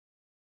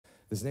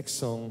This next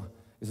song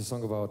is a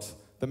song about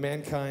the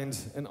mankind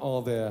and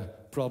all their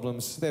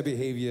problems, their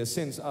behavior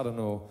since, I don't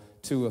know,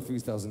 2,000 or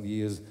 3,000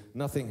 years.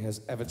 Nothing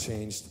has ever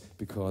changed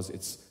because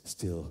it's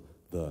still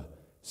the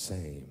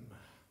same.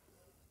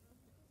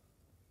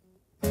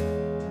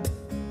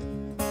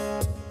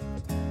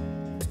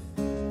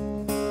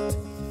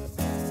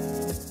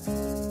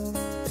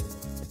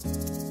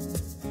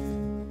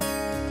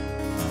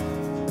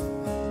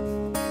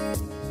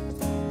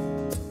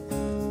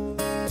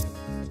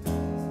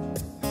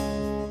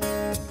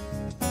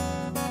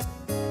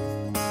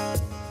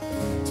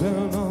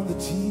 Turn on the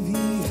TV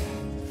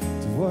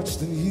to watch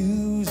the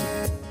news.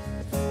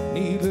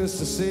 Needless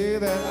to say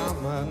that I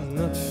might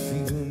not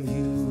feel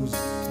amused.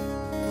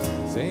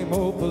 Same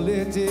old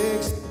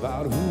politics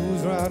about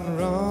who's right and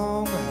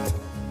wrong,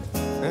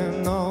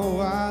 and all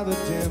why the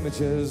damage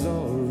has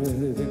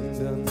already been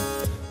done.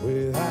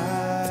 With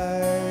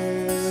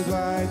eyes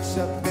wide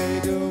shut, they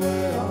do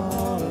it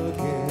all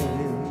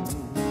again.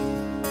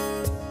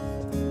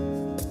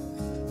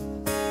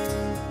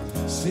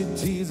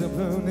 Cities are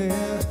burning,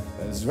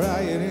 there's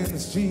riot in the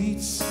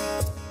streets.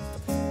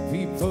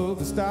 People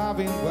are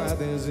starving while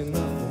there's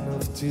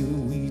enough to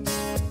eat.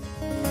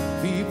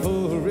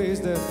 People who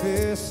raise their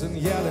fists and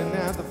yelling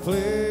at the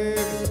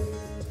flames.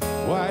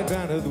 White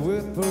bannered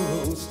with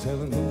parolles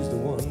telling who's the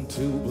one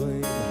to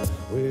blame.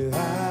 With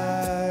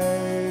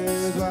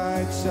eyes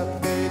wide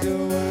shut, they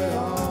do it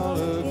all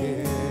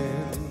again.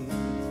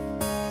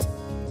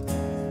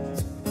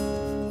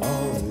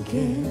 All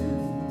again.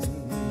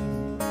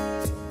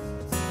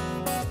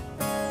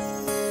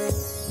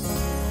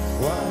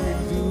 Why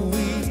do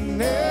we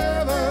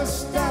never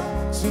stop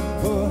to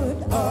put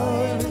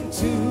oil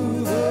into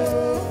the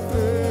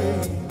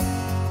flame?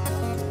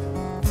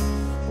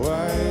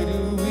 Why do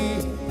we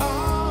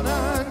all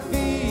not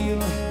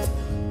feel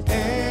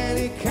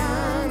any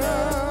kind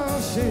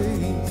of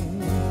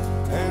shame?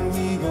 And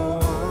we go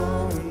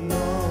on and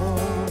on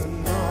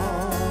and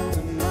on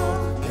and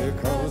on,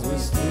 because we're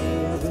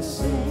still the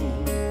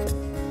same.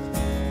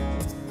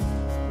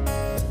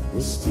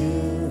 We're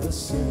still the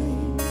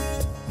same.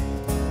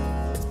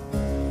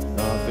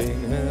 Nothing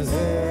has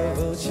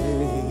ever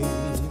changed.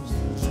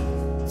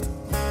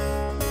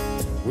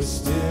 We're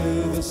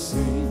still the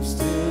same,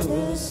 still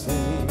the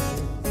same.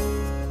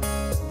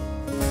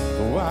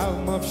 While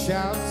mob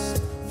shouts,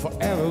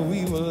 forever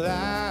we will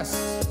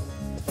last.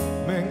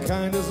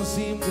 Mankind doesn't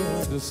seem to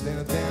understand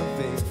a damn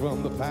thing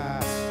from the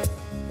past.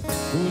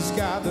 Who's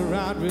got the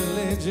right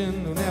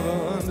religion, who never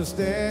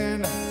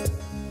understand.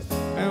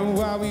 And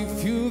while we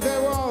fuel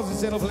their walls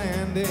instead of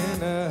landing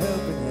a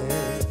helping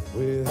hand.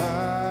 With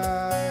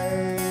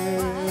eyes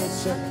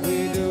shut,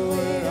 we do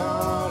it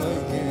all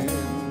again.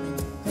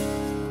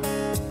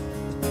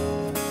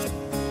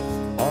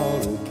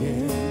 All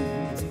again.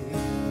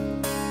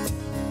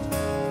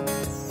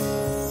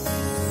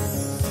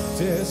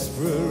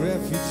 Desperate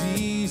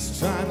refugees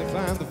trying to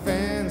climb the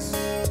fence,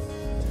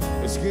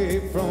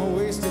 escape from a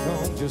wasted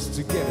home just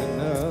to get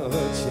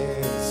another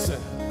chance.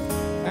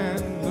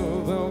 And though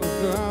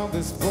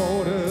these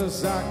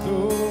borders are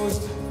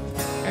closed,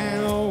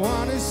 and no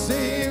one is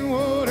saying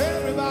what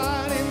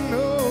everybody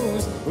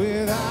knows.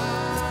 With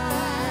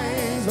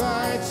eyes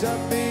wide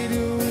shut, they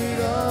do it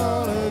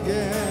all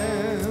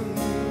again.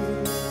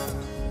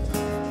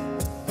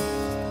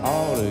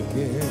 All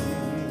again.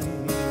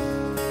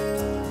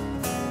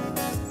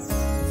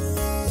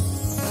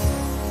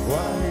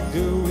 Why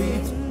do we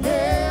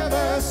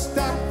never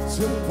stop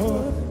to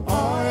put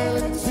oil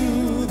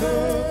into the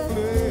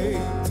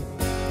flame?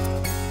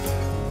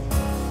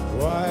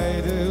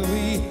 Why do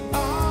we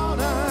all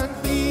not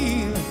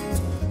feel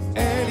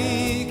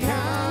any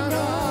kind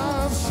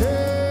of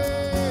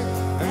shame?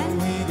 And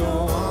we go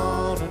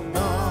on and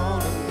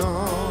on and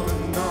on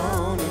and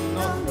on and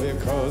on,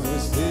 because we're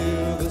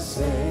still the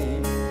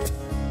same.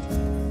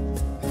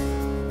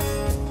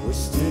 We're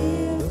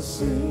still the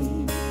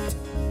same.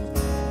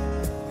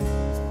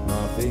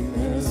 Nothing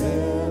has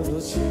ever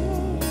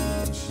changed.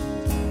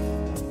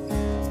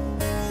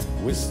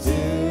 We're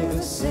still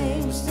the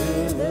same,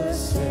 still the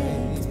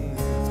same.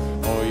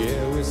 Oh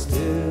yeah, we're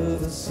still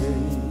the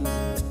same.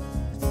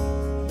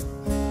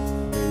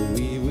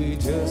 Maybe we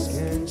just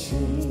can't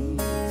change,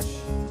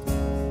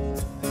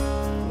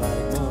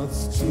 like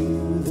moths to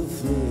the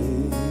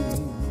flame.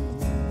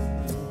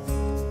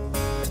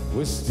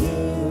 We're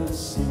still the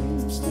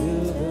same,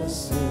 still the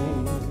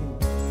same.